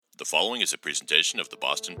The following is a presentation of the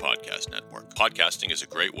Boston Podcast Network. Podcasting is a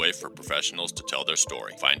great way for professionals to tell their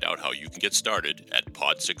story. Find out how you can get started at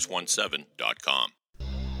pod617.com.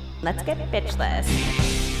 Let's get bitchless.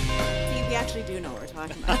 See, we actually do know what we're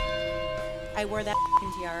talking about. I wore that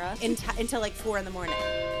tiara until like 4 a.m.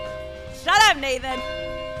 Shut up, Nathan.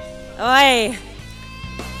 Oi.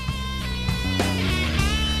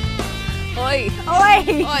 Oi.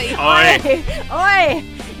 Oi. Oi. Oi. Oi.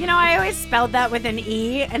 You know, I always spelled that with an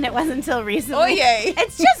E, and it wasn't until recently. Oh yay.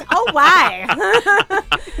 It's just O-Y.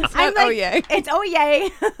 It's not oh yay. It's oh yay.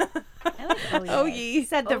 I like oh yay.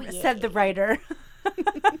 Said the writer.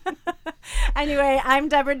 Anyway, I'm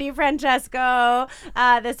Deborah DiFrancesco.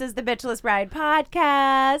 This is the Bitchless Bride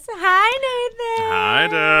podcast. Hi, Nathan. Hi,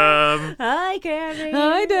 Deb. Hi, Carrie.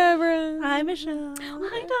 Hi, Deborah. Hi, Michelle.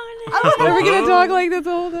 Hi, darling. Are we going to talk like this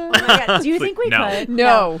all the time? Oh my God. Do you think we No. could?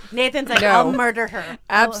 No. Nathan's like, No. I'll murder her.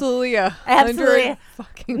 Absolutely. Absolutely.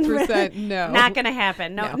 100% no. Not going to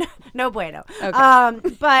happen. No bueno.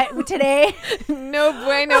 Okay. But today. No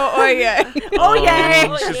bueno. Oh yay. Oh, yay.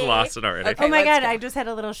 She's lost it already. Okay. Oh my let's God, go. I just had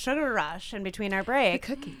a little sugar rush in between our break.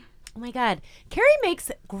 Cookie. Oh my God. Carrie makes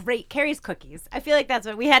great Carrie's cookies. I feel like that's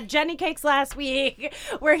what we had. Jenny cakes last week.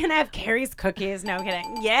 We're going to have Carrie's cookies. No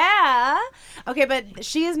kidding. Yeah. Okay, but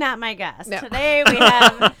she is not my guest. No. Today we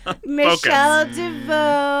have Michelle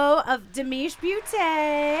DeVoe of Demiche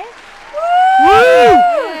Beauté. Woo!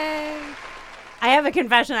 I have a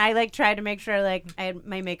confession. I tried to make sure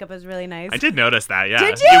my makeup was really nice. I did notice that, yeah.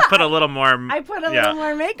 Did you? put a little more. I put a little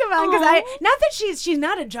more makeup on because not that she's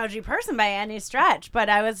not a judgy person by any stretch, but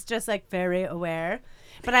I was just very aware.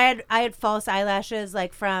 But I had false eyelashes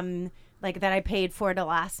from that I paid for to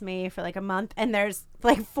last me for a month, and there's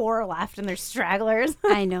 4 left, and there's stragglers.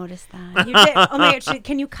 I noticed that. You did? Oh my God!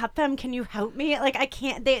 Can you cut them? Can you help me? I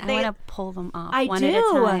can't. They I want to pull them off I one do. at a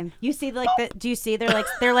time. You see do you see they're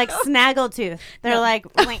snaggletooth. They're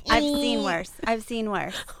I've seen worse. I've seen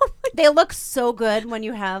worse. They look so good when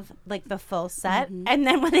you have the full set, and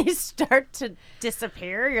then when they start to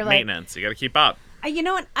disappear, you're Maintenance. You got to keep up. you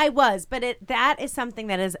know what? I was, but that is something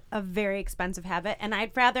that is a very expensive habit, and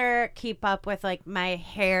I'd rather keep up with my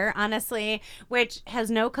hair, honestly, which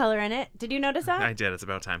has no color in it. Did you notice that? I did. It's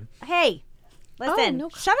about time. Hey, listen, no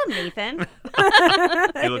shut up, Nathan.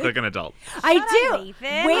 You look like an adult. I Shut do. up,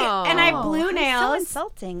 Nathan. Wait, and I have blue So nails.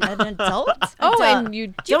 insulting. An adult? Oh, and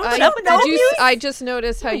you Don't I, jump with did those you, views. I just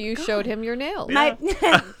noticed how you showed him your nails.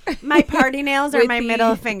 My party nails are With my the-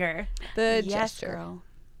 middle finger. The Yes, gesture. girl.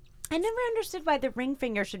 I never understood why the ring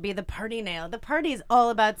finger should be the party nail. The party's all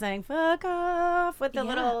about saying "fuck off" with the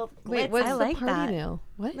little Wait, glitz. what's I the like party that. nail?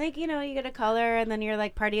 What? you get a color and then you're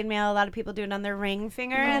partying nail. A lot of people do it on their ring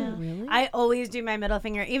finger, and Really? I always do my middle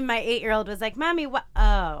finger. Even my 8-year-old was like, "Mommy, what?"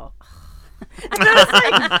 Oh. And I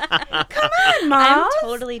was come on, Mom. I'm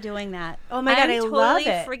totally doing that. Oh my God, I love totally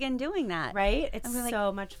it. friggin' doing that. Right? It's I'm like-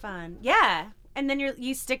 so much fun. Yeah. And then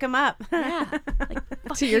you stick them up. Yeah.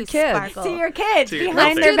 Fuck To your you, kids. Sparkle. To your kids To your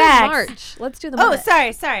behind kids. their Let's do the backs. march. Let's do the Oh,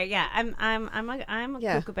 march. sorry. Yeah, I'm a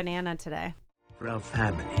Yeah. cuckoo banana today. For our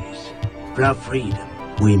families, for our freedom,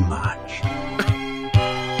 we march.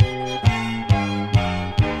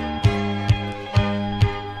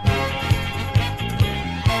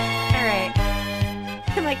 All right.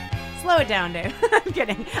 I'm slow it down, dude. I'm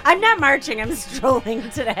kidding. I'm not marching. I'm strolling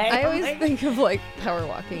today. I always think of power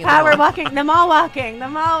walking. in the Power mall. walking. The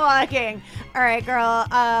mall walking. All right, girl.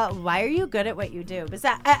 Why are you good at what you do?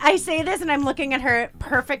 I say this, and I'm looking at her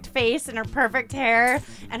perfect face and her perfect hair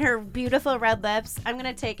and her beautiful red lips. I'm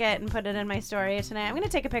gonna take it and put it in my story tonight. I'm gonna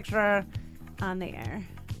take a picture on the air.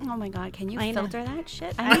 Oh my God, can you I know. filter that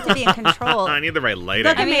shit? I need to be in control. I need the right lighting.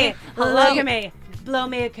 Look at me. mean, Look at me. Blow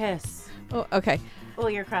me a kiss. Oh, okay. Oh,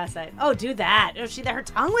 you're cross-eyed. Oh, do that. Oh, her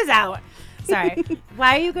tongue was out. Sorry.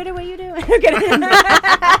 Why are you good at what you do? I'm kidding.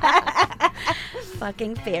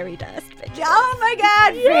 Fucking fairy dust, bitch. Oh my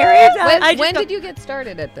God, fairy dust. When did you get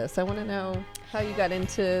started at this? I want to know how you got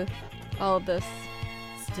into all of this.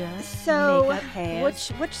 So makeup, hair.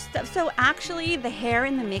 which stuff? So actually, the hair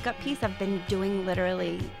and the makeup piece I've been doing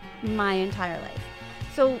literally my entire life.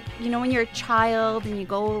 So when you're a child and you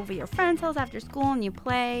go over your friend's house after school and you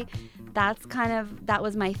play, that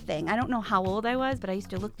was my thing. I don't know how old I was, but I used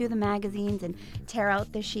to look through the magazines and tear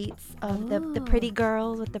out the sheets of the pretty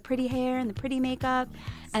girls with the pretty hair and the pretty makeup,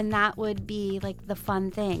 and that would be the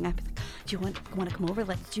fun thing. I'd be like, do you want to come over?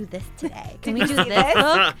 Let's do this today. Can we do this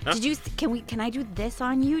look? Can I do this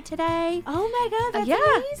on you today? Oh my God, that's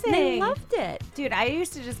Yeah, amazing. and I loved it. Dude, I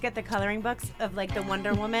used to just get the coloring books of the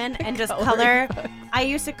Wonder Woman and just color. I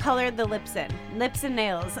used to color the lips and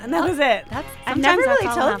nails, and that was it. I've never sometimes that's really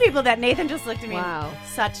all told enough. people that Nathan just looked at me. Wow.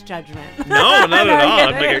 Such judgment. No, not at all.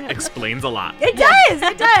 I'm I think it explains a lot. It does.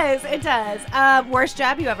 It does. It does. Worst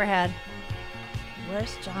job you ever had?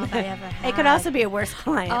 Worst job I ever had. It could also be a worst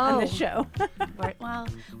client on the Oh. show.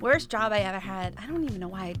 Worst job I ever had. I don't even know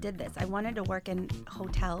why I did this. I wanted to work in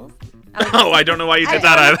hotels. Oh, I don't know why you did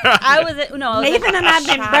that either. I was Nathan and I've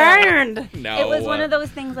been burned. No. It was one of those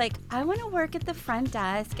things like I want to work at the front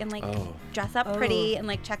desk and like Oh. dress up pretty and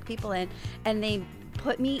like check people in, and they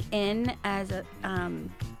put me in as a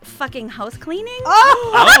fucking house cleaning.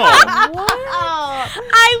 Oh.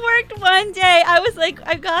 I worked one day. I was like,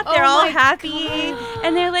 I got there Oh all my happy,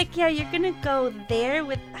 and they're like, yeah, you're gonna go there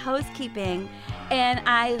with housekeeping. And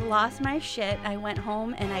I lost my shit. I went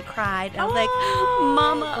home and I cried. I was like,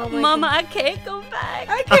 Mama, I can't go back.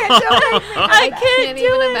 I can't do it. I can't Can't do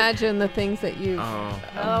even it. imagine the things that you.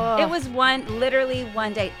 Oh. It was literally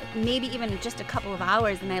one day, maybe even just a couple of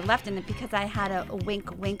hours, and I left in it because I had a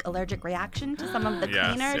wink allergic reaction to some of the Yes,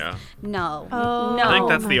 cleaners. yeah. No, Oh. no. I think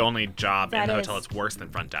that's the only job That in the is- hotel that's worse than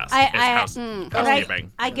front desk. I- is And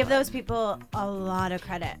housekeeping. I give those people a lot of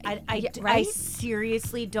credit. I right?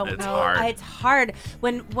 seriously don't It's know. hard. It's hard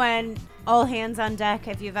when all hands on deck.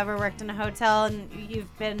 If you've ever worked in a hotel and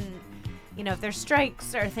you've been, if there's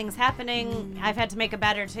strikes or things happening, I've had to make a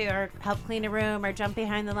bed or two or help clean a room or jump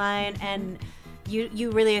behind the line, and you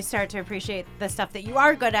really start to appreciate the stuff that you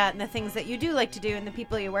are good at and the things that you do like to do and the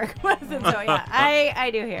people you work with. And so yeah, I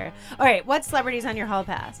do here. All right, what celebrities on your hall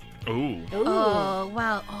pass? Ooh. Oh,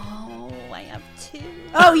 wow. Oh, I have two.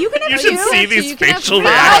 Oh, you can have You two? should see So these you can have facial three.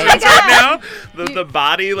 reactions Oh my right now. The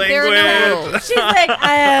body They're in a language. row. She's like,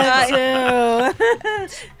 I have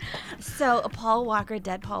two. So, a Paul Walker,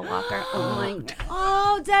 dead Paul Walker. Oh, my God.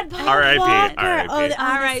 Oh, dead Paul R.I.P., Walker. R.I.P.. Oh,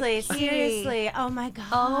 honestly, R.I.P.. seriously. Oh my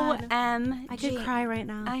God. OMG. I could cry right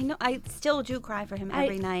now. I know. I still do cry for him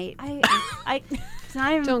every night. I It's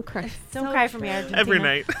not even. Don't cry. don't So cry for me, Argentina. Every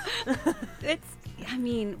night. It's. I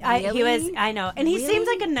mean, He was. really? I know, and he seems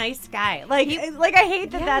Really? like a nice guy. Like I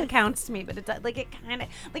hate that that Yes. counts to me, but it's like it kind of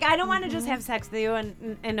like I don't want to just have sex with you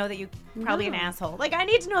and know that you probably an No. asshole. Like I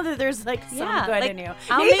need to know that there's like some Yeah, good like, in you.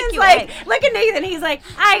 I'll make Nathan's you like, right. look at Nathan. He's like,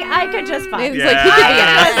 I could just fuck. Nathan's Yeah, like, he could be an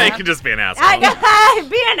asshole. He could just be an asshole. I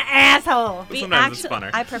be an asshole. Be Sometimes it's actually-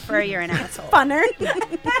 funner. I prefer you're an asshole. Funner.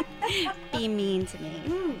 Be mean to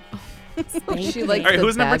me. She likes All right, the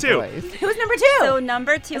who's number bad two? boys. Who's number two? So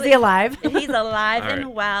number two is he alive? He's alive All and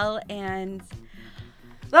right. well, and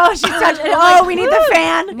Oh, she's touching. Oh, we need the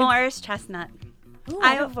fan. Morris Chestnut.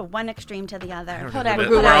 I have one extreme to the other. Hold on.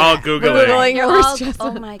 We're all Googling. Googling You're Morris all-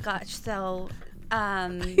 Chestnut. oh my gosh. So,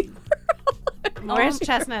 Morris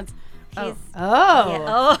Chestnuts. he's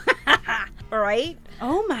Oh. yeah, right.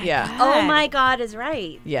 Oh my Yeah. God. Oh my God is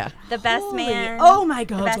right. Yeah. The best Holy- man. Oh my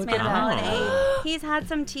God. The best look man at of the that. holiday. He's had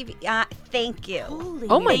some TV. Thank you. Holy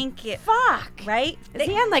Oh my- Thank you. fuck. Right? Is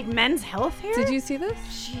he on like Men's Health here? Did you see this?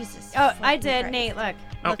 Jesus. Oh, I fucking did. Christ. Nate, look.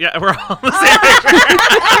 Oh, yeah, we're all on the same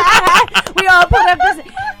page. We all pulled up this.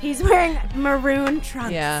 He's wearing maroon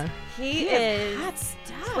trunks. Yeah. He is Hot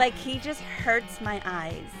stuff. like he just hurts my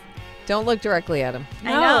eyes. Don't look directly at him.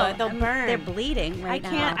 No, I know they'll burn. They're bleeding right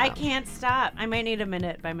now. I can't stop. I might need a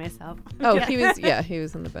minute by myself. Oh, he was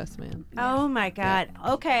in the best man. Oh my God.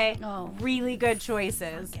 Okay. Oh. Really good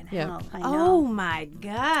choices. Yeah. Hell, I Oh know. my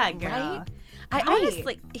God, girl. Right? I Right.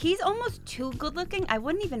 honestly, he's almost too good looking. I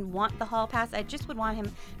wouldn't even want the hall pass. I just would want him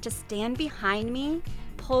to stand behind me,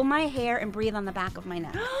 pull my hair, and breathe on the back of my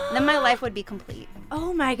neck. Then my life would be complete.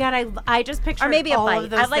 Oh my God. I just pictured Or maybe a all bite. of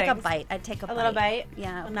those I'd like a things. bite. I'd take a little bite?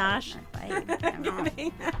 Yeah. A nosh? Bite.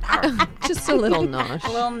 Just a little nosh. A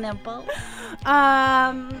little nipple.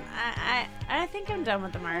 I think I'm done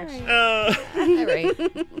with the march. All right.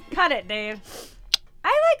 Cut it, Dave.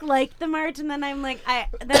 I like the march, and then I'm like,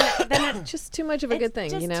 then it, Just too much of a good thing,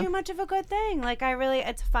 just you know? too much of a good thing. Like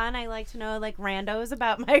it's fun. I like to know like randos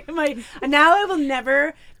about my. Now I will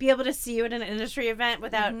never be able to see you at an industry event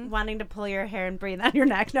without wanting to pull your hair and breathe on your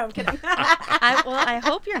neck. No, I'm kidding. I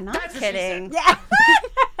hope you're not kidding. Yeah.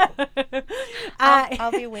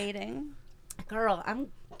 I'll be waiting. Girl, I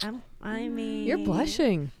mean, You're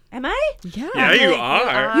blushing. Am I? Yeah. Yeah, you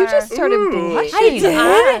are. You just started Ooh. blushing. I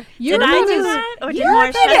did. You're Did I about do as- that? Or did You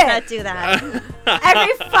Morris did it. Chestnut do that?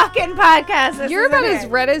 Every fucking podcast. This You're is about in as here.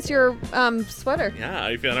 red as your sweater. Yeah,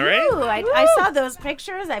 are you feeling all right? Ooh, I saw those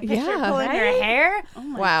pictures. I pictured Yeah. pulling your Right? hair. Oh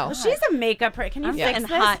my Wow. Well, she's a makeup person. Can you I'm fix getting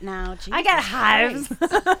this? hot now. I got Jesus hives.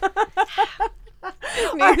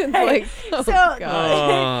 Nathan's All right. like, oh, So, God.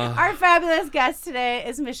 Oh. our fabulous guest today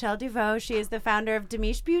is Michelle Duveau. She is the founder of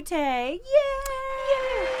Demiche Beauté. Yay!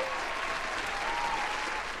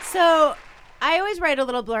 So, I always write a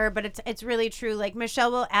little blurb, but it's really true. Like,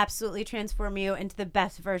 Michelle will absolutely transform you into the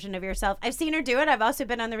best version of yourself. I've seen her do it. I've also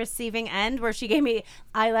been on the receiving end where she gave me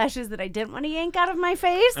eyelashes that I didn't want to yank out of my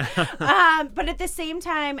face. But at the same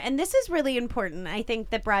time, and this is really important, I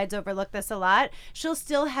think that brides overlook this a lot, she'll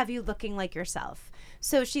still have you looking like yourself.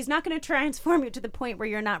 So she's not going to transform you to the point where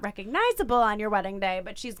you're not recognizable on your wedding day,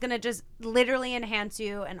 but she's going to just literally enhance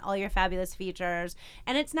you and all your fabulous features.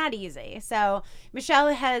 And it's not easy. So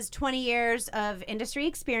Michelle has 20 years of industry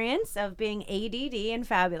experience of being ADD and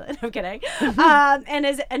fabulous. I'm kidding. And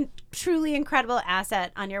is a truly incredible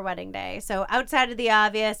asset on your wedding day. So outside of the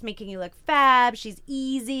obvious, making you look fab, she's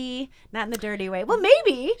easy, not in the dirty way. Well,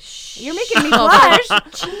 maybe. You're making me blush.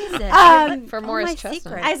 Jesus. For Morris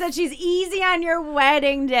Chestnut. I said she's easy on your wedding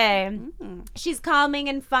day. She's calming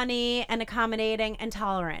and funny and accommodating and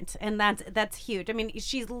tolerant, and that's huge. I mean,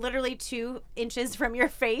 she's literally 2 inches from your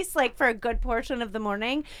face, like, for a good portion of the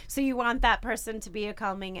morning. So you want that person to be a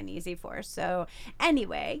calming and easy force. So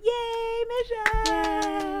anyway, yay,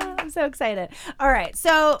 Michelle! I'm so excited. All right,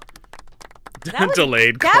 so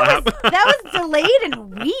Delayed clap. that was delayed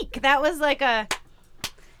and weak. That was like a.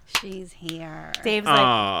 She's here. Dave's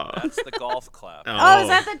like, That's the golf clap. oh, is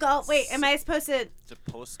that the golf? Wait, am I supposed to? It's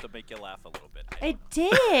supposed to make you laugh a little bit. It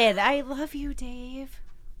did. I love you, Dave.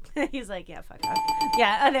 He's like, yeah, fuck off.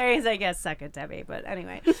 Yeah, there he's like, yeah, suck it, Debbie. But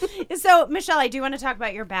anyway. So, Michelle, I do want to talk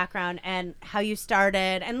about your background and how you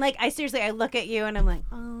started. And, like, I look at you and I'm like,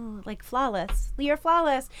 oh, like, flawless. You're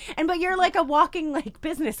flawless. But you're like a walking, like,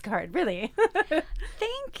 business card, really.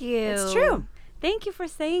 Thank you. It's true. Thank you for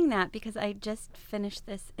saying that, because I just finished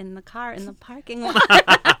this in the car in the parking lot.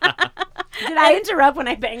 Did I interrupt when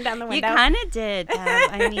I banged on the window? You kind of did, Deb.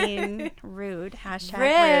 I mean, rude.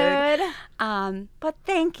 Hashtag rude. But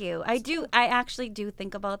thank you. I actually do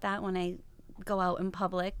think about that when I go out in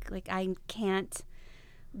public. Like, I can't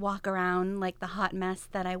walk around like the hot mess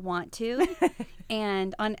that I want to.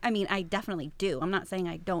 I definitely do. I'm not saying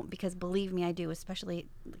I don't, because believe me, I do, especially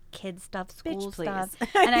kid stuff, school stuff.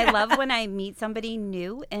 And I love when I meet somebody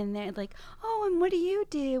new and they're like, oh, and what do you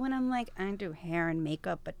do? And I'm like, I do hair and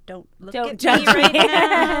makeup, but don't judge at me right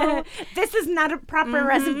now. This is not a proper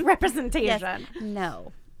representation. Yes.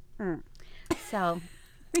 No. So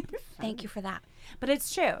thank you for that. But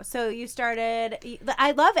it's true. So you started,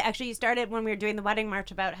 I love it. Actually, you started when we were doing the wedding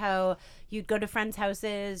march about how you'd go to friends'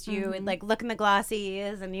 houses, you would like look in the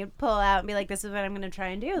glossies and you'd pull out and be like, this is what I'm going to try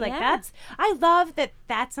and do. Like I love that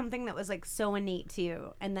that's something that was like so innate to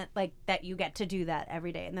you, and that like that you get to do that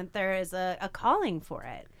every day, and that there is a calling for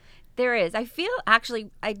it. There is. I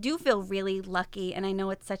do feel really lucky, and I know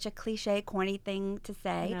it's such a cliche, corny thing to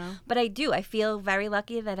say, but I do. I feel very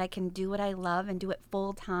lucky that I can do what I love and do it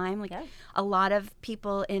full time. Like a lot of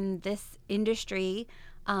people in this industry,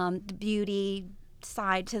 the beauty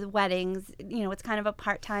side to the weddings, it's kind of a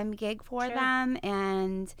part-time gig for them,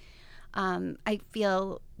 and I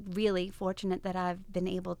feel really fortunate that I've been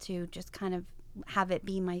able to just kind of have it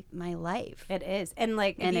be my life. It is. And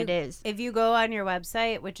like, it is. If you go on your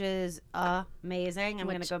website, which is amazing, I'm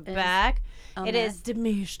going to go back. It is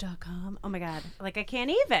Demish.com. Oh my God. Like, I can't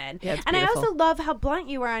even. Yeah, it's and beautiful. I also love how blunt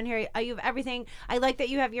you are on here. You have everything. I like that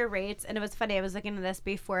you have your rates. And it was funny. I was looking at this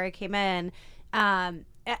before I came in.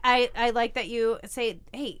 I like that you say,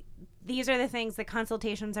 hey, these are the things that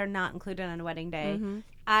consultations are not included on a wedding day.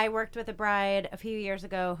 I worked with a bride a few years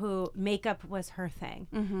ago who makeup was her thing.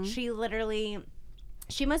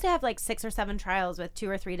 She must have like 6 or 7 trials with 2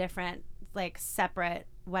 or 3 different like separate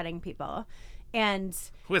wedding people. And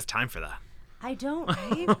who has time for that? I don't,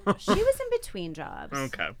 right? She was in between jobs.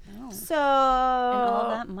 Okay. So and all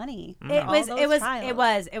that money. It was trials.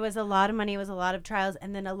 a lot of money. It was a lot of trials,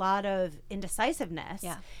 and then a lot of indecisiveness.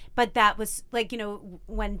 Yeah. But that was like,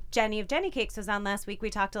 when Jenny of Jenny Cakes was on last week,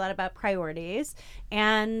 we talked a lot about priorities,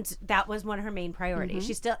 and that was one of her main priorities.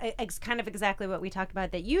 She's still, it's kind of exactly what we talked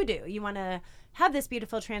about that you do. You want to have this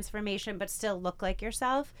beautiful transformation, but still look like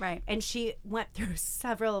yourself. Right. And she went through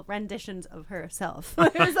several renditions of herself.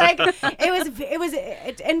 It was like,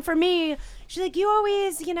 and for me, she's like, you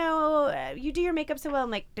always, you do your makeup so well.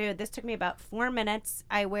 I'm like, dude, this took me about 4 minutes.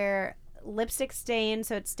 I wear lipstick stain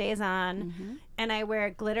so it stays on, and I wear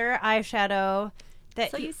glitter eyeshadow.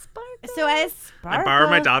 So you sparkle. So I sparkle. I borrow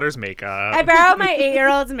my daughter's makeup. I borrow my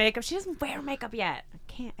 8-year-old's makeup. She doesn't wear makeup yet.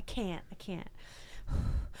 I can't.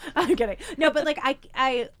 I'm kidding. No, but like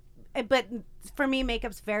but for me,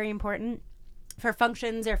 makeup's very important for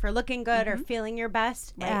functions or for looking good or feeling your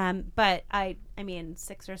best. Right. But I mean,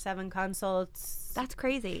 6 or 7 consults That's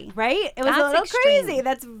crazy. Right? It was That's a little extreme. crazy.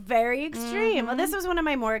 That's very extreme. Well, this was one of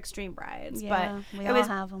my more extreme brides, Yeah, but we it all was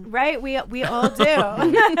have them. right. We all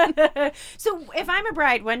do. So, if I'm a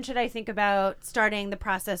bride, when should I think about starting the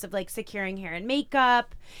process of like securing hair and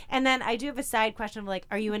makeup? And then I do have a side question of like,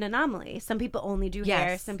 are you an anomaly? Some people only do hair.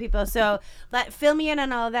 Yes. Some people. So, fill me in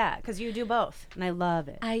on all that because you do both, and I love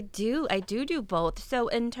it. I do both. So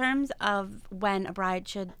in terms of when a bride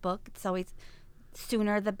should book, it's always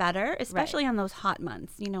sooner the better, especially on those hot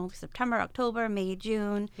months. You know, September, October, May,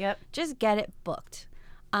 June. Yep. Just get it booked.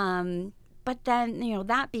 But then, you know,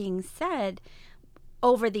 that being said,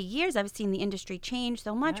 over the years, I've seen the industry change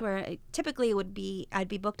so much where typically it would be, I'd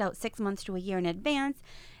be booked out 6 months to a year in advance,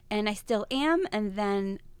 and I still am, and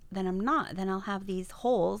then I'm not. Then I'll have these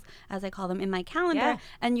holes, as I call them, in my calendar,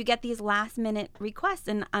 and you get these last minute requests,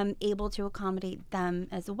 and I'm able to accommodate them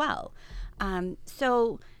as well.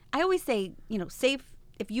 So I always say, you know,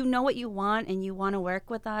 if you know what you want and you want to work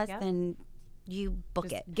with us, then you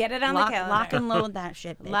book it. Get it on the calendar. Lock and load that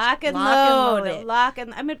shit, bitch. Lock and load it.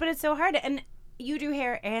 I mean, but it's so hard. And you do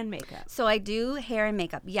hair and makeup. So I do hair and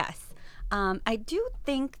makeup, yes. I do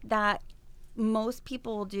think that most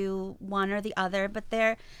people do one or the other, but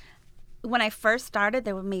when I first started,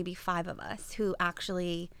 there were maybe 5 of us who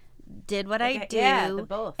actually did what I do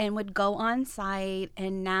and would go on site.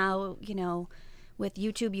 And now, you know, with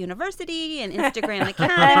YouTube University and Instagram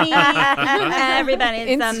Academy,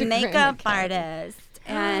 everybody's a makeup artist.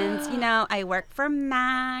 And, you know, I work for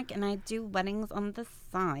MAC and I do weddings on the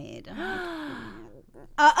side.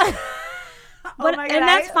 Oh my God, and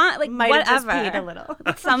that's fine. Like, might whatever. have just peed a little.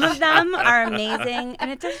 Some of them are amazing,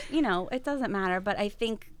 and it just, you know, it doesn't matter. But I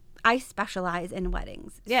think I specialize in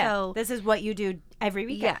weddings. Yeah, so, this is what you do every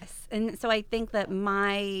weekend. Yes, and so I think that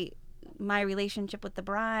my relationship with the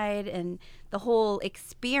bride and the whole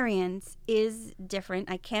experience is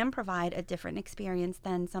different. I can provide a different experience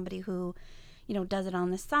than somebody who, you know, does it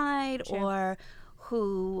on the side or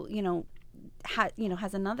who, you know,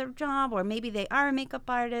 has another job, or maybe they are a makeup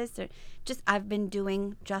artist, or just I've been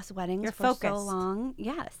doing just weddings for so long.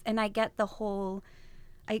 Yes, and I get the whole.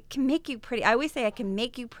 I can make you pretty. I always say I can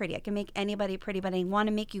make you pretty. I can make anybody pretty, but I want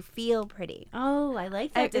to make you feel pretty. Oh, I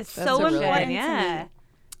like that. It's so important to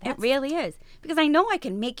me. It really is, because I know I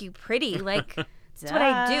can make you pretty. Like that's what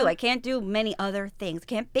I do. I can't do many other things.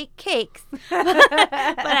 Can't bake cakes, but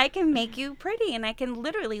I can make you pretty, and I can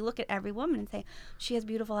literally look at every woman and say, she has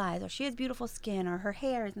beautiful eyes, or she has beautiful skin, or her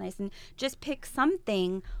hair is nice, and just pick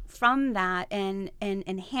something from that and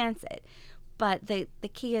enhance it. But the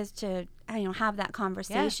key is to, you know, have that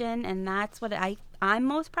conversation, and that's what I'm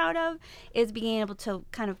most proud of, is being able to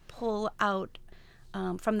kind of pull out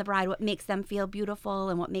from the bride what makes them feel beautiful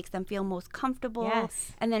and what makes them feel most comfortable,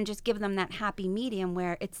 and then just give them that happy medium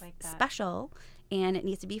where it's like special and it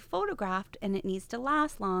needs to be photographed and it needs to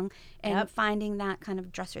last long, and finding that kind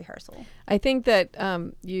of dress rehearsal. I think that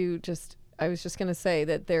I was just going to say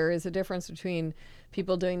that there is a difference between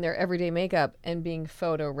people doing their everyday makeup and being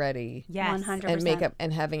photo ready. Yes. 100%. And makeup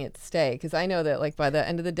and having it stay. Because I know that like by the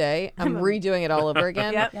end of the day, I'm redoing it all over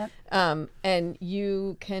again. And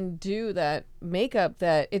you can do that makeup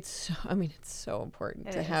that it's so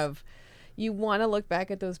important to have. You want to look back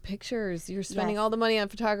at those pictures. You're spending all the money on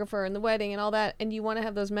photographer and the wedding and all that, and you want to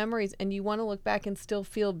have those memories, and you want to look back and still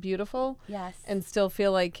feel beautiful. Yes. And still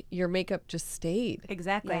feel like your makeup just stayed.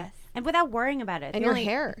 Exactly. Yes. And without worrying about it. And your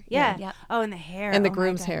hair. Yeah. Yep. Oh, and the hair. And the my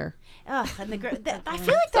groom's God. hair. Ugh, and the I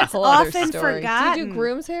feel like that's Whole other often story. forgotten. Do you do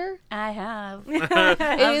groom's hair? I have. It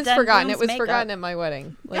is done forgotten. groom's It was makeup. forgotten at my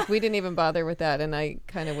wedding. Like we didn't even bother with that, and I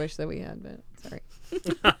kind of wish that we had, but sorry.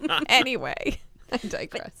 Anyway, I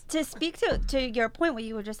digress. To speak to your point, what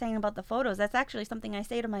you were just saying about the photos, that's actually something I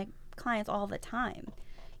say to my clients all the time.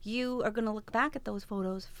 You are going to look back at those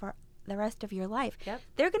photos for the rest of your life. Yep.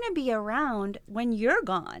 They're going to be around when you're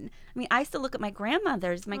gone. I mean, I still look at my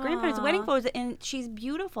grandparents' wedding photos, and she's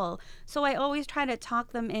beautiful. So I always try to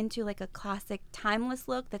talk them into like a classic timeless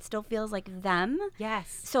look that still feels like them.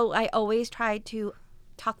 Yes. So I always try to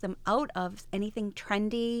talk them out of anything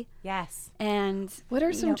trendy. Yes. And What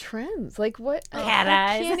are some trends? Like what? Cat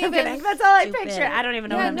I eyes. can't I'm even- kidding. That's all I Stupid. picture. I don't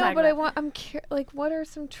even know Yeah, what I'm no, talking but about. like, what are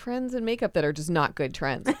some trends in makeup that are just not good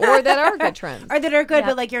trends, or that are good trends? Or that are good, Yep.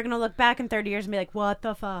 but like you're gonna look back in 30 years and be like, what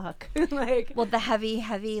the fuck? Like, well, the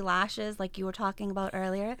heavy lashes, like you were talking about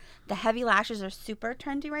earlier, the heavy lashes are super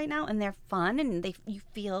trendy right now, and they're fun, and you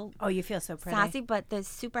feel oh, you feel so pretty. sassy, but the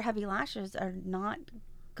super heavy lashes are not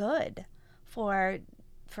good for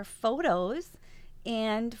photos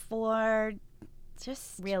and for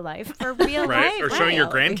just real life. for real Right? life. Or showing your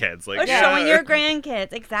right. grandkids. Like, Or showing your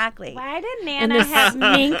grandkids, exactly. Why did And Nana the have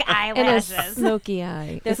mink And a eyelashes? smoky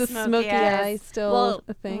eye. The Is a smoky smoky eyes. eye still Well,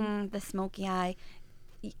 a thing? the smoky eye.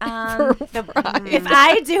 If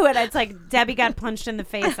I do it, it's like Debbie got punched in the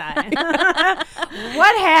face eye.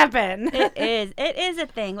 What happened? It is a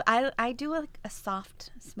thing. I do a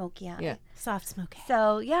soft smoky eye. Yeah. Soft smoky.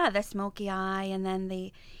 So yeah, the smoky eye, and then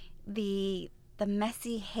the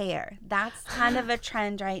messy hair. That's kind of a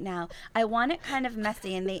trend right now. I want it kind of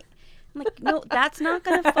messy, and I'm like, no, that's not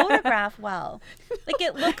going to photograph well. Like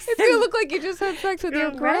it looks. It's gonna look like you just had sex with your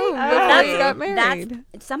Right. groom before That's- you got married.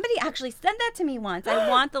 Somebody actually said that to me once. I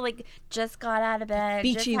want the just got out of bed,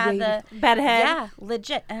 Beachy just had wave. the Bedhead. yeah,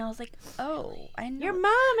 legit. And I was like, oh, I know. Your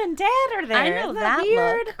mom and dad are there. I know Isn't that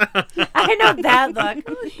weird? I know that look.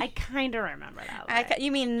 I kind of remember that look.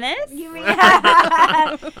 You mean this? You mean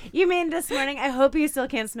you mean this morning? I hope you still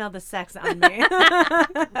can't smell the sex on me.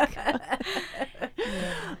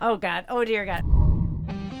 Oh God! Oh dear God!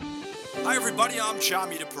 Hi everybody, I'm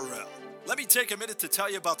Jamita Perel. Let me take a minute to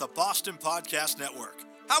tell you about the Boston Podcast Network.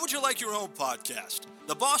 How would you like your own podcast?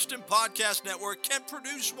 The Boston Podcast Network can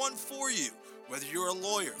produce one for you. Whether you're a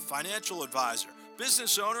lawyer, financial advisor,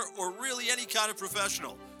 business owner, or really any kind of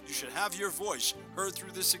professional, you should have your voice heard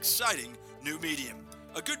through this exciting new medium.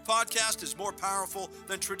 A good podcast is more powerful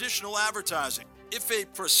than traditional advertising. If a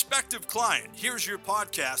prospective client hears your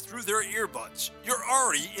podcast through their earbuds, you're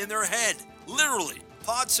already in their head. Literally,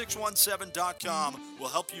 pod617.com will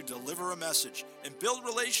help you deliver a message and build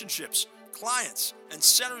relationships. Clients and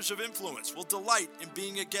centers of influence will delight in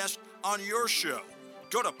being a guest on your show.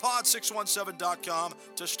 Go to pod617.com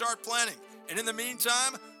to start planning. And in the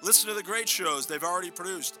meantime, listen to the great shows they've already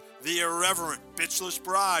produced. The Irreverent Bitchless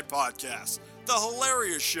Bride podcast, the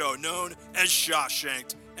hilarious show known as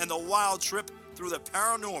Shawshanked, and the wild trip through the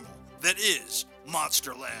paranormal that is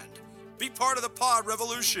Monsterland. Be part of the pod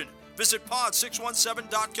revolution. Visit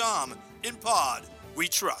pod617.com. In Pod, we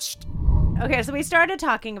trust. Okay, so we started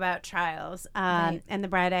talking about trials and the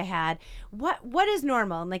bride I had. What is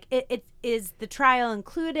normal? Like, it is the trial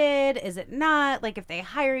included? Is it not? Like, if they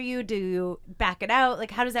hire you, do you back it out?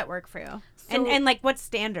 Like, how does that work for you? And like, what's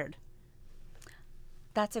standard?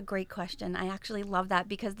 That's a great question. I actually love that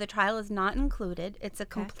because the trial is not included. It's a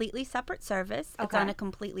completely separate service. It's on a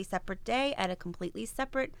completely separate day at a completely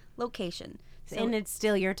separate location. So, and it's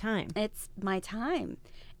still your time. It's my time.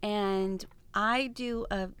 And I do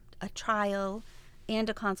a trial and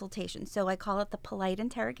a consultation. So I call it the polite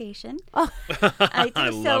interrogation. Oh. I do. I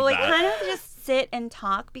So love we that. kind of just sit and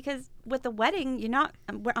talk because with the wedding,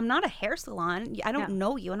 I'm not a hair salon. I don't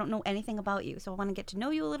know you. I don't know anything about you. So I want to get to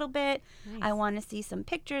know you a little bit. Nice. I want to see some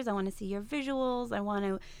pictures. I want to see your visuals. I want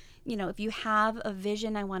to, if you have a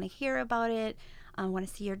vision, I want to hear about it. I want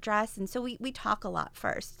to see your dress. And so we talk a lot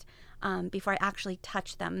first before I actually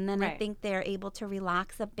touch them. And then I think they're able to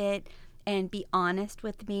relax a bit and be honest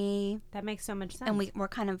with me. That makes so much sense. And we're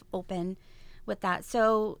kind of open with that.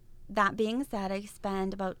 So that being said, I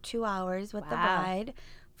spend about 2 hours with the bride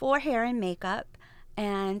for hair and makeup.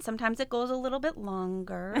 And sometimes it goes a little bit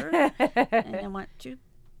longer. And I want to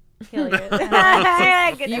kill you.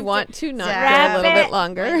 You want to not go a little bit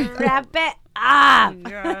longer. Wrap it up.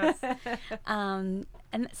 Yes. And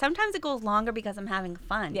sometimes it goes longer because I'm having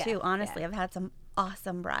fun too. Honestly, I've had some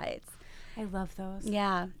awesome brides. I love those.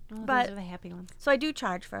 Yeah, but those are the happy ones. So I do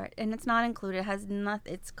charge for it, and it's not included. It has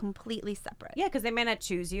nothing. It's completely separate. Yeah, because they may not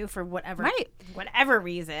choose you for whatever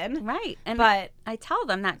reason. Right. And but I tell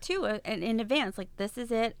them that too in advance. Like, this is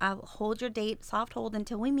it. I'll hold your date, soft hold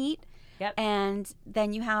until we meet. Yep. And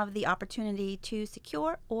then you have the opportunity to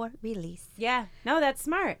secure or release. Yeah. No, that's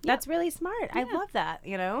smart. Yeah. That's really smart. Yeah. I love that,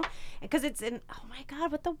 because it's in, oh my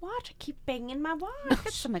God, with the watch. I keep banging my watch.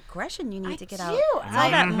 That's some aggression you need to get out. It's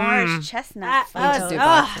all that Mars chestnut.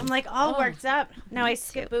 I'm like all worked up. No, I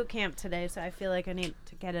skipped boot camp today, so I feel like I need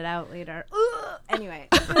to get it out later. Anyway.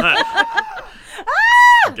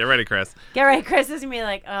 Get ready, Chris. Get ready, Chris. Is going to be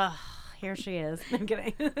like, oh. Here she is. I'm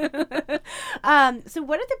kidding. So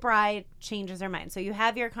what if the bride changes her mind? So you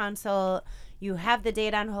have your consult, you have the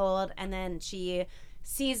date on hold, and then she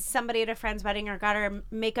sees somebody at a friend's wedding or got her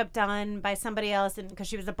makeup done by somebody else because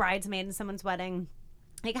she was a bridesmaid in someone's wedding.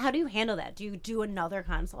 Like, how do you handle that? Do you do another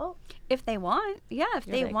consult? If they want. Yeah, if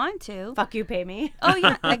they want to. Fuck you, pay me. Oh,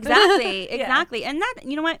 yeah, exactly. Exactly. And that,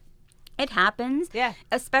 you know what? It happens. Yeah.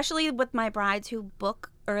 Especially with my brides who book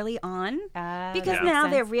early on because that now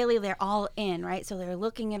makes sense. they're all in, right? So they're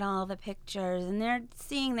looking at all the pictures and they're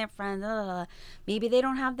seeing their friends. Maybe they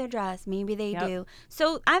don't have their dress, maybe they do.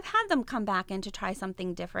 So I've had them come back in to try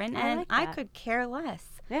something different, and I could care less.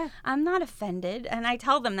 Yeah. I'm not offended. And I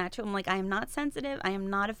tell them that too. I'm like, I am not sensitive. I am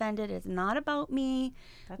not offended. It's not about me.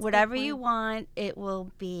 That's a Whatever good you point. want, it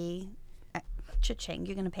will be cha-ching.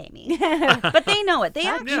 You're going to pay me. But they know it. They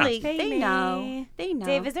actually, Pay they me. know. They know.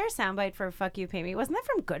 Dave, is there a soundbite for "fuck you, pay me"? Wasn't that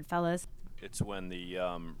from Goodfellas? It's when the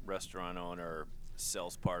restaurant owner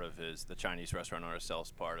sells part of the Chinese restaurant owner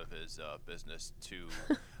sells part of his business to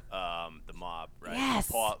the mob, right? Yes.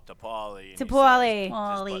 To Paulie. To Paulie.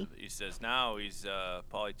 Paulie. He says now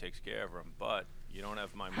Paulie takes care of him, but you don't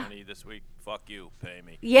have my money this week. Fuck you, pay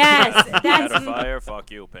me. Yes, Had that's a fire.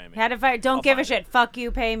 Fuck you, pay me. had to fire. Don't I'll give a find shit. Fuck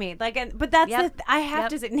you, pay me. Like, but that's Yep. I have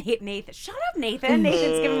to say, Nathan. Shut up, Nathan.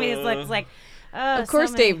 Nathan's giving me his looks like. Of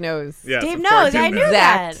course, Dave knows. Yes, Dave of knows. course I Dave knew knows.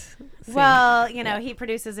 that. Scene. Well, he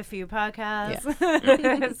produces a few podcasts.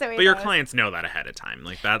 So he But your knows. clients know that ahead of time.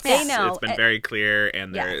 Like that's They know. it's been very clear,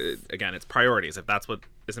 and Yes. again, it's priorities. If that's what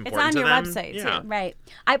is important on to your them, website, yeah. too. Right.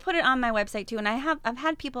 I put it on my website too, and I've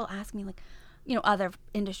had people ask me like, other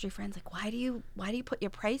industry friends like, why do you put your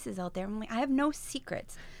prices out there? I'm like, I have no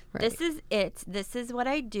secrets. Right. This is it. This is what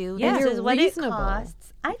I do. Yeah. This You're is what reasonable. it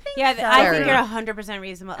costs. I think Yeah, so. I Very. think you're 100%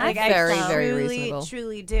 reasonable. Like, I Very, truly, very reasonable.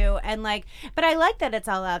 truly do. And but I like that it's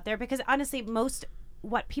all out there because honestly,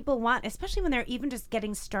 what people want, especially when they're even just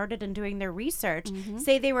getting started and doing their research,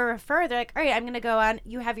 say they were referred, they're like, all right, I'm going to go on.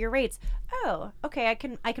 You have your rates. Oh, okay, I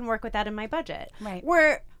can work with that in my budget. Right.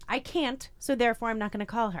 Where I can't, so therefore I'm not going to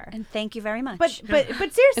call her. And thank you very much. But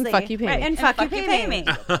seriously, And fuck you, pay me. And fuck you, pay me.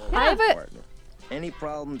 I have a Any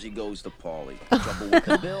problems, he goes to Paulie. Trouble with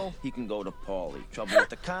the bill, he can go to Paulie. Trouble with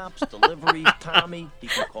the cops, delivery, Tommy, he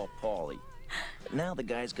can call Paulie. But now the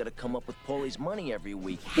guy's got to come up with Paulie's money every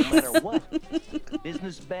week, no matter what.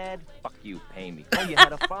 Business bad, fuck you, pay me. Oh, you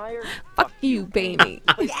had a fire? fuck you, pay me.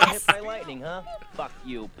 Oh, you got hit by lightning, huh? Fuck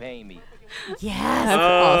you, pay me. Yes. That's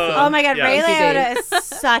awesome. Oh my God, Yeah. Ray Thank you, Liotta is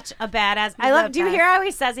such a badass. I love. Do you hear how he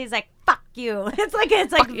says? He's like, "Fuck you." It's like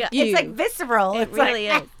it's like visceral. it It's really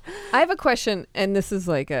like, is. I have a question, and this is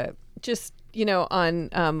like on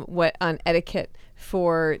on etiquette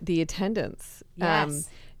for the attendants. Yes.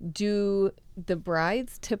 Do the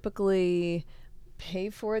brides typically pay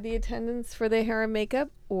for the attendants for their hair and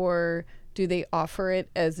makeup, or do they offer it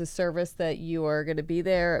as a service that you are going to be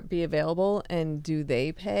there, be available, and do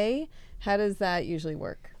they pay? How does that usually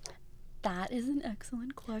work? That is an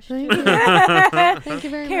excellent question. Thank you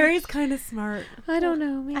very Carrie's kind of smart. much. I don't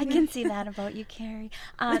know. Maybe. I can see that about you, Carrie.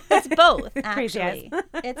 It's both, Crazy eyes. actually.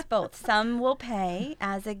 It's both. Some will pay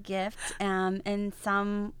as a gift, and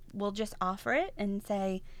some will just offer it and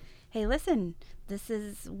say, hey, listen, this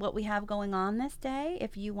is what we have going on this day.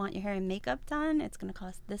 If you want your hair and makeup done, it's going to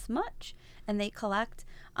cost this much. And they collect.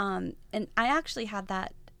 And I actually had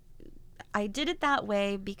that. I did it that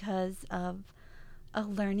way because of a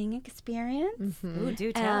learning experience. Ooh,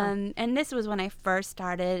 do tell. And this was when I first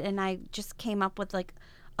started, and I just came up with like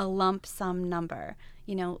a lump sum number.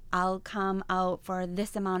 I'll come out for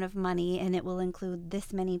this amount of money, and it will include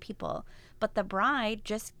this many people. But the bride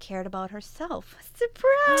just cared about herself.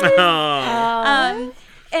 Surprise!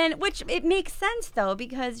 And which it makes sense though,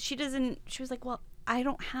 because she was like, well, I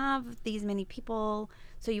don't have these many people,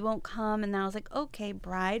 so you won't come. And then I was like, okay,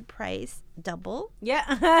 bride price double.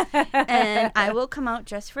 Yeah. And I will come out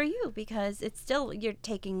just for you, because it's still, you're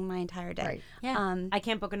taking my entire day. Right. Yeah. I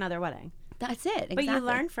can't book another wedding. That's it. Exactly. But you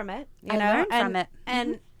learn from it. I learned from it.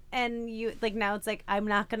 And you now it's like I'm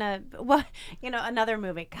not gonna another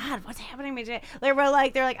movie. God, what's happening to me? They're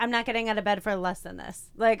like I'm not getting out of bed for less than this.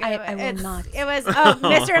 Like I will not. It was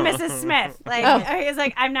Mr. and Mrs. Smith. Like it's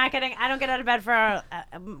like I don't get out of bed for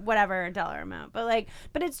whatever dollar amount. But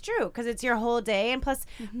it's true because it's your whole day, and plus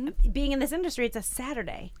being in this industry, it's a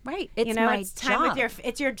Saturday. Right. It's my it's time job. with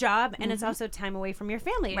it's your job, and it's also time away from your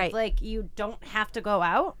family. Right. Like you don't have to go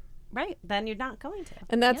out. Right. Then you're not going to.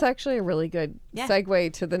 And that's actually a really good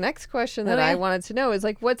segue to the next question that I wanted to know is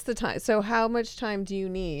what's the time? So how much time do you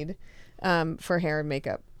need for hair and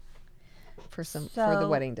makeup for the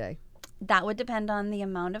wedding day? That would depend on the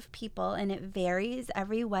amount of people, and it varies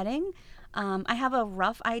every wedding. I have a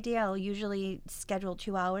rough idea. I'll usually schedule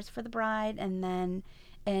 2 hours for the bride, and then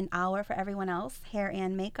an hour for everyone else, hair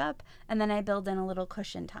and makeup, and then I build in a little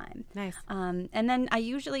cushion time. Nice. And then I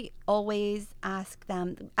usually always ask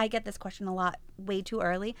them, I get this question a lot, way too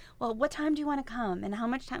early. Well, what time do you want to come? And how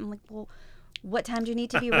much time? I'm like, well, what time do you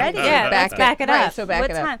need to be ready? Let's back it up. Right, so back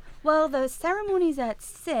What it up. time? Well, the ceremony's at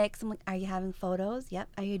 6. I'm like, are you having photos? Yep.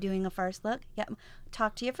 Are you doing a first look? Yep.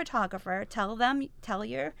 Talk to your photographer. Tell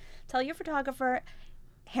your photographer,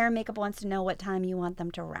 hair and makeup wants to know what time you want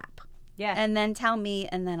them to wrap. Yeah. And then tell me,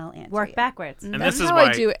 and then I'll answer. Work you. backwards. And That's this is how why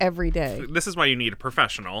I do every day. This is why you need a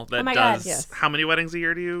professional that Oh my God, does. yes. How many weddings a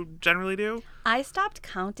year do you generally do? I stopped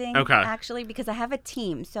counting Okay. actually because I have a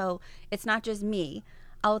team, so it's not just me.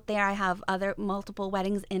 Out there, I have multiple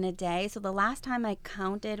weddings in a day. So the last time I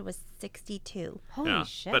counted was 62. Holy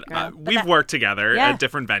shit, But girl. we've worked together Yeah. at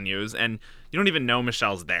different venues, and you don't even know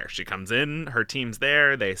Michelle's there. She comes in, her team's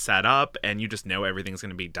there, they set up, and you just know everything's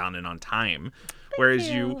going to be done and on time. Whereas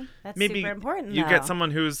you That's maybe super important, you though. get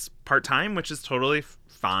someone who's part-time, which is totally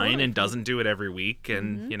fine Totally and doesn't do it every week,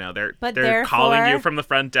 and you know they're But they're calling you therefore- from the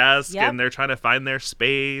front desk Yep. and they're trying to find their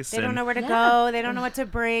space. They don't and know where to go. They don't know what to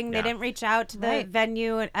bring. They Yeah. didn't reach out to the Right.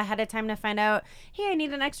 venue ahead of time to find out, hey, I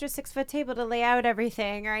need an extra 6-foot table to lay out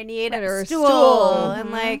everything, or I need Right, or a a stool. stool.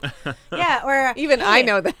 And like, yeah, or Even I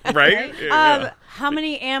know that. right? Yeah. how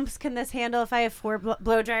many amps can this handle if I have 4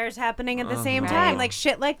 blow dryers happening at the same Right. time? Like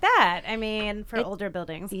shit like that. I mean, for older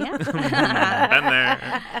buildings. Yeah. Been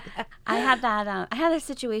there. I had that. I had a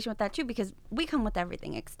situation with that too because we come with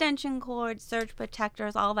everything: extension cords, surge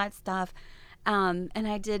protectors, all that stuff. And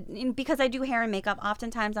I did and because I do hair and makeup.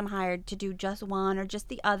 Oftentimes, I'm hired to do just one or just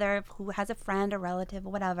the other, who has a friend or relative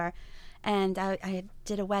or whatever. And I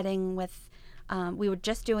did a wedding with. We were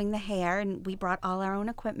just doing the hair, and we brought all our own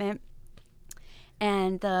equipment.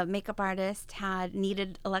 And the makeup artist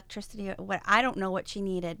needed electricity. Or what I don't know what she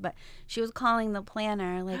needed, but she was calling the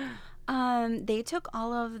planner like, they took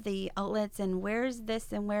all of the outlets, and where's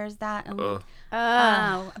this and where's that? And like,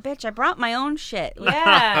 oh, bitch, I brought my own shit. Like,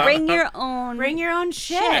 Yeah. bring your own. Bring your own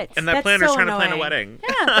shit. And that That's planner's so trying to plan a annoying. wedding.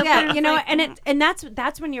 Yeah, you know, and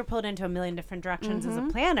that's when you're pulled into a million different directions as a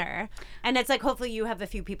planner, and it's like hopefully you have a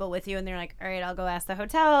few people with you, and they're like, all right, I'll go ask the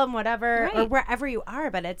hotel and whatever, or Right. wherever you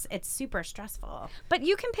are, but it's super stressful. But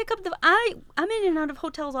you can pick up I'm in and out of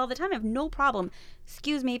hotels all the time. I have no problem.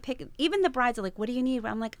 Excuse me, even the brides are like, what do you need?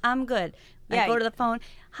 I'm like, I'm good. Yeah. I go to the phone.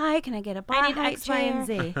 Hi, can I get a bar I need high X, Y, and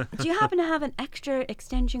chair? Z. Do you happen to have an extra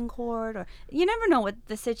extension cord? Or you never know what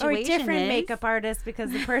the Or situation a different is. makeup artist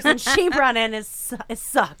because the person she brought in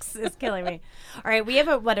sucks. It's killing me. All right, we have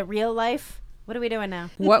a real life. What are we doing now?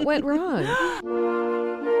 What went wrong?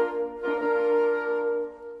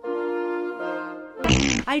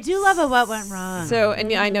 I do love a what went wrong. So,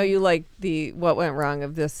 and I know you like the what went wrong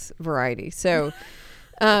of this variety. So,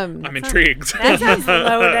 I'm intrigued. That sounds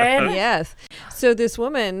loaded. yes. So this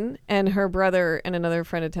woman and her brother and another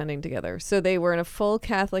friend attending together. So they were in a full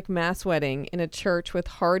Catholic mass wedding in a church with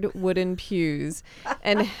hard wooden pews,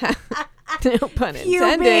 and no pun You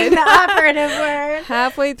being intended. the operative word.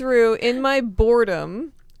 Halfway through, in my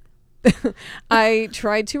boredom, I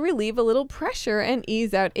tried to relieve a little pressure and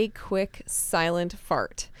ease out a quick, silent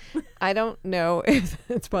fart. I don't know if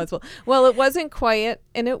it's possible. Well, it wasn't quiet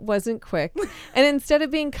and it wasn't quick. And instead of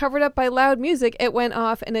being covered up by loud music, it went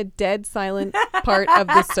off in a dead silent part of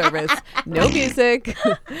the service. No music,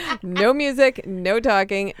 no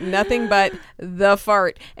talking, nothing but the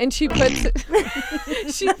fart. And she puts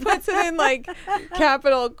it in like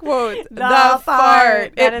capital quotes. The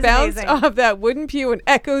fart. That It is bounced amazing. off that wooden pew and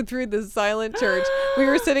echoed through the silent church. We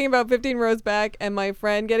were sitting about 15 rows back, and my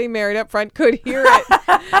friend getting married up front could hear it.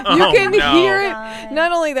 You Oh, can no. hear it.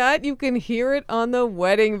 Not only that, you can hear it on the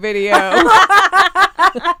wedding video.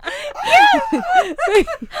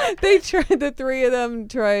 they tried, the three of them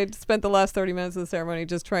spent the last 30 minutes of the ceremony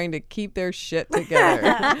just trying to keep their shit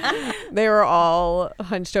together. They were all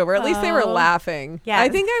hunched over. At least they were laughing. Yes. I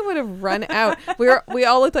think I would have run out. We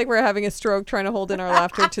all looked like we were having a stroke trying to hold in our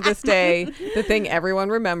laughter. To this day, the thing everyone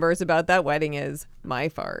remembers about that wedding is my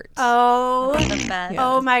fart. Oh, The best.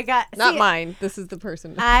 oh my God. Not See, mine. This is the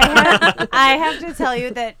person. I have to tell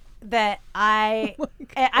you that I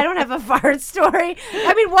don't have a fart story.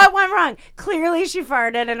 I mean, what went wrong? Clearly she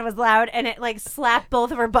farted and it was loud and it like slapped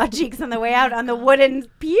both of her butt cheeks on the way out on the wooden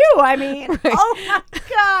pew. I mean, oh my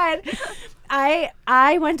God.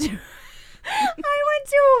 I went to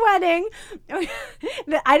a wedding.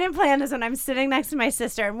 I didn't plan this one. I'm sitting next to my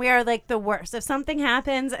sister, and we are like the worst. If something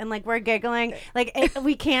happens and like we're giggling, like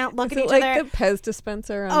we can't look Is at it each like other. the Pez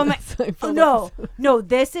dispenser? On Oh my! Seinfeld episode? No.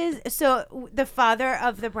 This is so. The father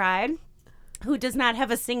of the bride, who does not have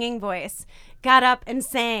a singing voice, got up and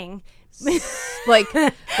sang. like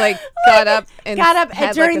got up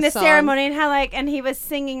had, during like, a the song. ceremony and he was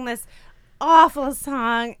singing this awful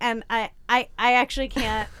song, and I actually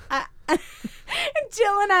can't. And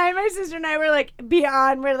Jill and my sister and I were like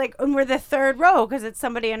we're the third row because it's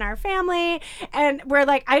somebody in our family, and we're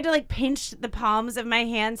like, I had to like pinch the palms of my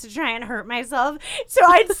hands to try and hurt myself so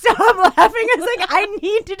I'd stop laughing. I was like, I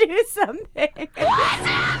need to do something. What's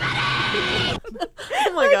happening?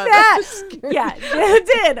 Oh my God. That. That's just scary. Yeah, it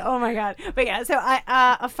did. Oh my God. But yeah, so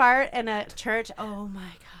a fart in a church. Oh my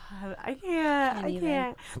God. I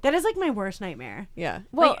can't. That is like my worst nightmare. Yeah.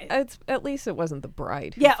 Well, Like, at least it wasn't the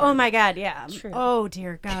bride. who Yeah. Oh farted. my God. Yeah. True. Oh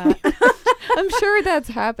dear God. I'm sure that's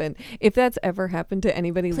happened. If that's ever happened to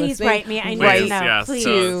anybody Please listening, write me. I need write to know. yes, Please.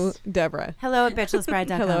 to Deborah. Hello at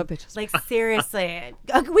bitchlessbride.com. Hello at Bitchless Like seriously,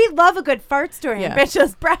 we love a good fart story Yeah. in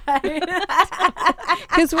Bitchless Bride.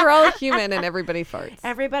 Because we're all human and everybody farts.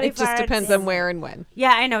 Everybody It just farts. depends on where and when.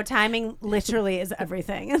 Yeah, I know. Timing literally is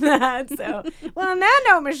everything in that. So, well, on that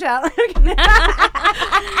note, Michelle.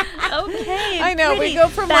 Okay. I know, we pretty. go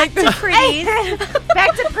from back like to pretty.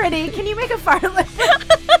 Back to pretty. Can you make a fart lip?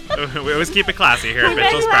 We always keep it classy here at Keep it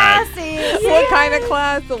Bitchless Bride. classy. What kind of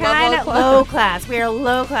class? The level Kind of of class? low class. We are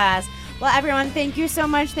low class. Well, everyone, thank you so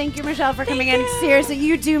much. Thank you, Michelle, for coming in. Seriously,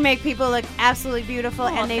 you do make people look absolutely beautiful,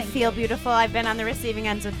 and they thank feel beautiful. I've been on the receiving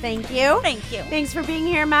end, so thank you. Thank you. Thanks for being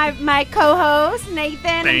here, my co-hosts, Nathan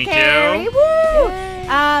and Thank Carrie. you.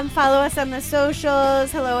 Woo! Follow us on the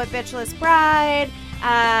socials. Hello at Bitchless Bride.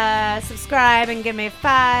 Subscribe and give me a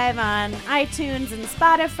 5 on iTunes and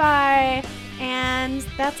Spotify. And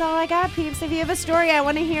that's all I got, peeps. If you have a story, I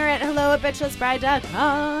want to hear it. Hello at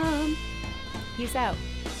bitchlessbride.com. Peace out.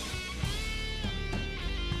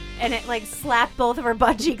 And it like slapped both of her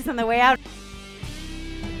butt cheeks on the way out.